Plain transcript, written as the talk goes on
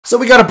So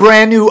we got a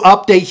brand new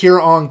update here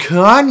on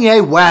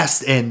Kanye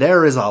West, and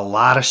there is a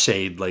lot of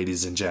shade,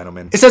 ladies and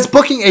gentlemen. It says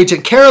booking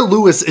agent Kara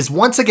Lewis is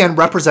once again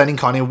representing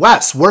Kanye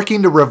West,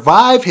 working to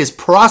revive his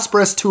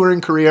prosperous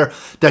touring career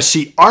that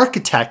she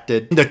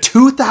architected in the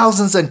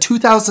 2000s and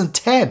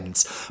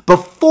 2010s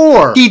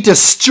before he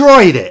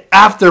destroyed it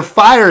after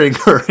firing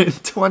her in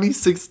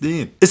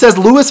 2016. It says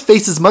Lewis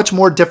faces much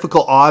more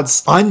difficult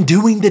odds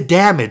undoing the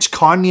damage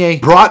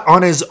Kanye brought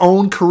on his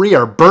own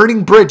career,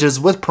 burning bridges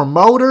with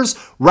promoters,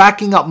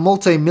 racking up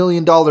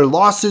multi-million-dollar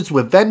lawsuits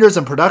with vendors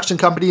and production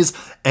companies,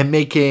 and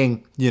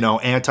making,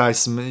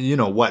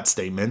 anti-what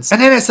statements.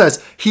 And then it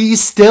says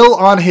he's still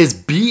on his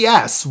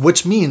BS,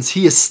 which means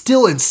he is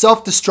still in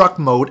self-destruct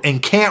mode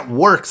and can't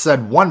work,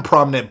 said one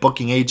prominent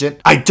booking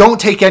agent. I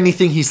don't take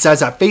anything he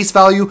says at face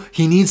value.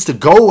 He needs to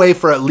go away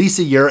for at least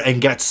a year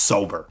and get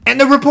sober. And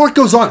the report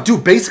goes on.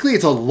 Dude, basically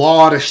it's a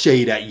lot of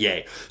shade at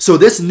Ye. So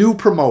this new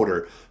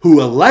promoter,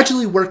 who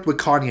allegedly worked with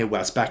Kanye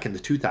West back in the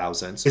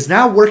 2000s, is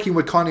now working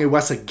with Kanye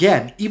West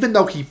again, even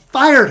though he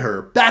fired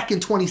her back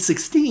in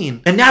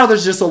 2016. And now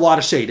there's just a lot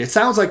of shade. It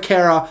sounds like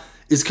Kara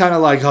is kind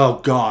of like, oh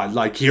God,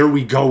 like here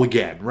we go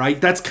again, right?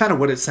 That's kind of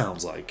what it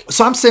sounds like.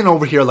 So I'm sitting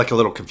over here like a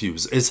little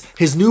confused. Is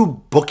his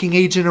new booking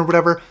agent or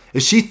whatever,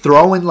 is she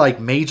throwing like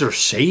major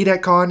shade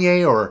at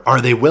Kanye, or are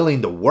they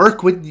willing to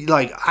work with,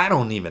 like, I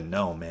don't even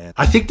know, man.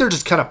 I think they're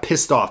just kind of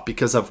pissed off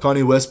because of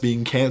Kanye West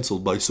being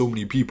canceled by so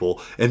many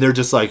people, and they're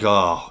just like,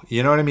 oh,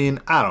 you know what I mean?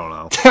 I don't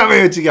know. Tell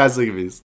me what you guys think of these.